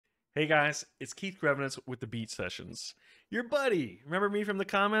Hey guys, it's Keith Grevenitz with the Beat Sessions. Your buddy. Remember me from the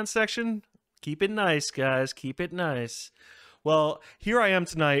comments section? Keep it nice, guys. Keep it nice. Well, here I am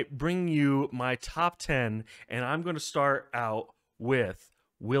tonight bringing you my top 10, and I'm going to start out with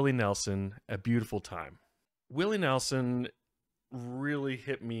Willie Nelson, A Beautiful Time. Willie Nelson really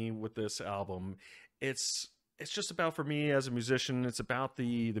hit me with this album. It's it's just about, for me as a musician, it's about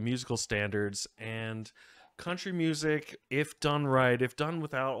the musical standards and country music, if done right, if done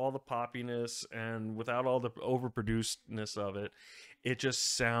without all the poppiness and without all the overproducedness of it, it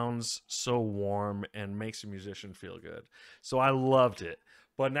just sounds so warm and makes a musician feel good. So I loved it.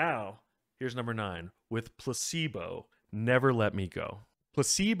 But now, here's number 9 with Placebo, Never Let Me Go.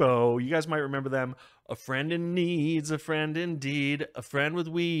 Placebo, you guys might remember them. A friend in need's a friend indeed. A friend with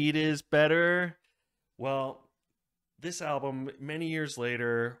weed is better. Well, this album, many years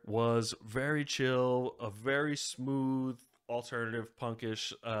later, was very chill, a very smooth, alternative,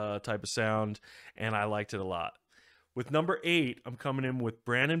 punkish type of sound, and I liked it a lot. With number 8, I'm coming in with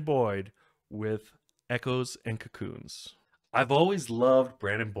Brandon Boyd with Echoes and Cocoons. I've always loved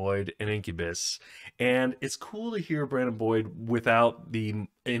Brandon Boyd and Incubus, and it's cool to hear Brandon Boyd without the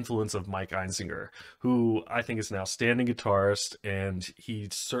influence of Mike Einziger, who I think is now standing guitarist, and he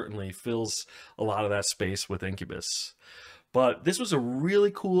certainly fills a lot of that space with Incubus. But this was a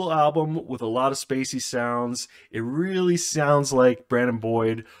really cool album with a lot of spacey sounds. It really sounds like Brandon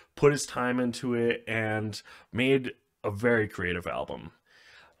Boyd put his time into it and made a very creative album.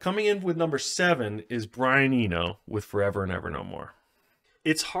 Coming in with number 7 is Brian Eno with Forever and Ever No More.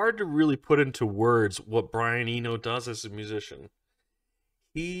 It's hard to really put into words what Brian Eno does as a musician.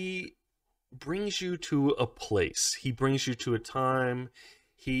 He brings you to a place, he brings you to a time,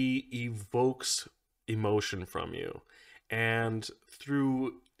 he evokes emotion from you. And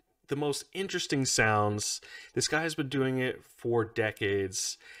through the most interesting sounds, this guy has been doing it for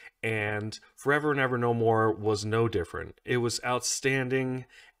decades, and Forever and Ever No More was no different. It was outstanding,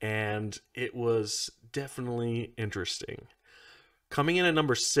 and it was definitely interesting. Coming in at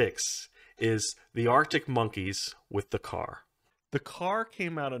number 6 is the Arctic Monkeys with The Car. The Car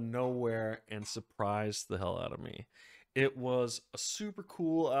came out of nowhere and surprised the hell out of me. It was a super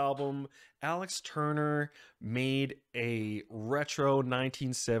cool album. Alex Turner made a retro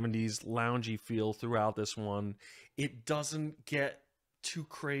 1970s loungy feel throughout this one. It doesn't get too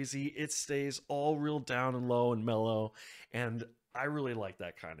crazy. It stays all real down and low and mellow, and I really like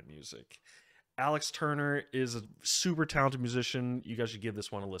that kind of music. Alex Turner is a super talented musician. You guys should give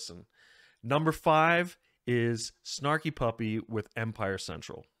this one a listen. Number 5 is Snarky Puppy with Empire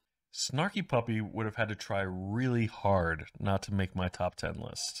Central. Snarky Puppy would have had to try really hard not to make my top 10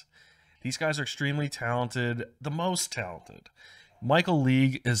 list. These guys are extremely talented, the most talented. Michael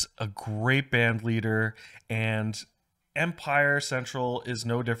League is a great band leader, and Empire Central is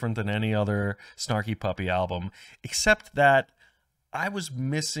no different than any other Snarky Puppy album, except that I was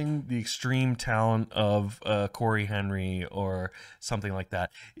missing the extreme talent of Corey Henry or something like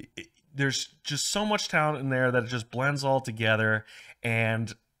that. There's just so much talent in there that it just blends all together,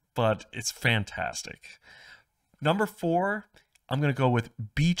 but it's fantastic. Number 4, I'm going to go with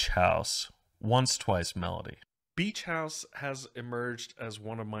Beach House, Once Twice Melody. Beach House has emerged as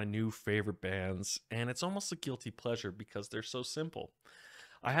one of my new favorite bands, and it's almost a guilty pleasure because they're so simple.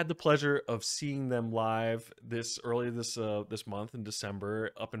 I had the pleasure of seeing them live this month in December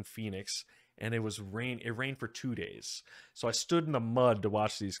up in Phoenix, and it rained for 2 days. So I stood in the mud to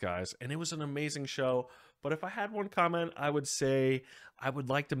watch these guys, and it was an amazing show. But if I had one comment, I would say I would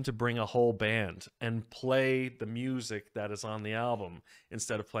like them to bring a whole band and play the music that is on the album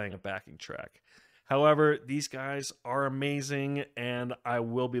instead of playing a backing track. However, these guys are amazing, and I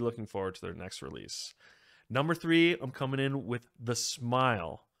will be looking forward to their next release. Number 3, I'm coming in with The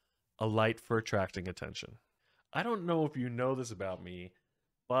Smile, A Light for Attracting Attention. I don't know if you know this about me,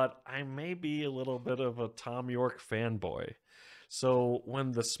 but I may be a little bit of a Tom York fanboy. So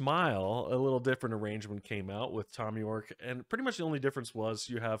when The Smile, a little different arrangement, came out with Tom York, and pretty much the only difference was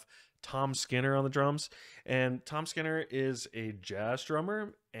you have Tom Skinner on the drums, and Tom Skinner is a jazz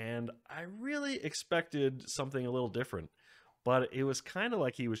drummer, and I really expected something a little different, but it was kind of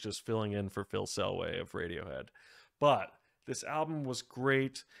like he was just filling in for Phil Selway of Radiohead. But this album was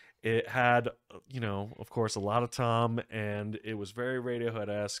great. It had, of course, a lot of Tom, and it was very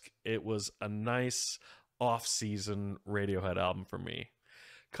Radiohead-esque. It was a nice off-season Radiohead album for me.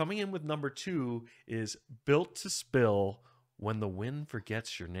 Coming in with number 2 is Built to Spill, When the Wind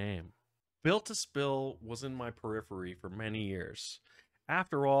Forgets Your Name. Built to Spill was in my periphery for many years.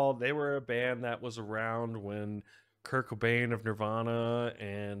 After all, they were a band that was around when Kurt Cobain of Nirvana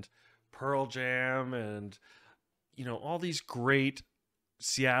and Pearl Jam and all these great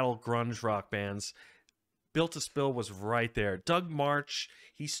Seattle grunge rock bands, Built to Spill was right there. Doug March,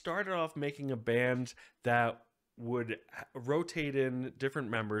 he started off making a band that would rotate in different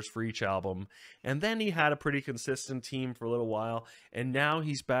members for each album, and then he had a pretty consistent team for a little while, and now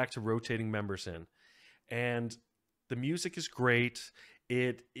he's back to rotating members in. And the music is great.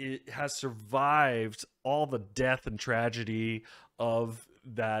 It has survived all the death and tragedy of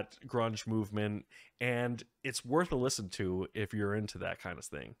that grunge movement, and it's worth a listen to if you're into that kind of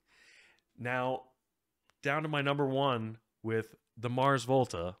thing. Now, down to my number one with the Mars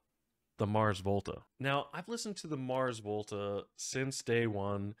Volta. The Mars Volta. Now, I've listened to the Mars Volta since day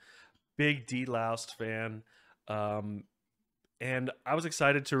one. Big D Loust fan. And I was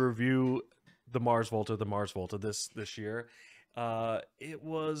excited to review the Mars Volta this year. It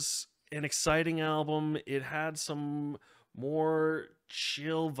was an exciting album. It had some more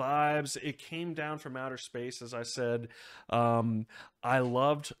chill vibes. It came down from outer space, as I said. I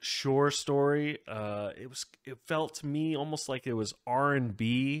loved Shore Story. It felt to me almost like it was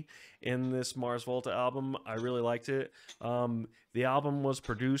R&B in this Mars Volta album. I really liked it. The album was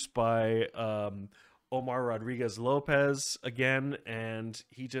produced by Omar Rodriguez Lopez again, and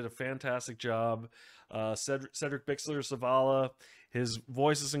he did a fantastic job. Cedric Bixler Zavala, his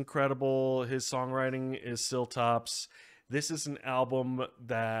voice is incredible. His songwriting is still tops. This is an album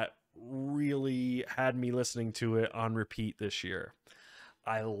that really had me listening to it on repeat this year.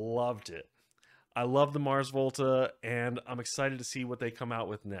 I loved it. I love the Mars Volta, and I'm excited to see what they come out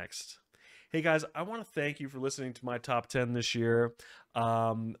with next. Hey guys, I want to thank you for listening to my top 10 this year.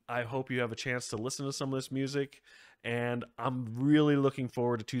 I hope you have a chance to listen to some of this music, and I'm really looking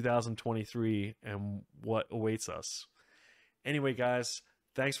forward to 2023 and what awaits us. Anyway, guys,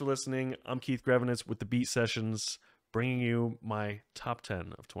 thanks for listening. I'm Keith Grevenitz with the Beat Sessions, bringing you my top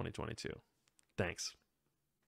 10 of 2022. Thanks.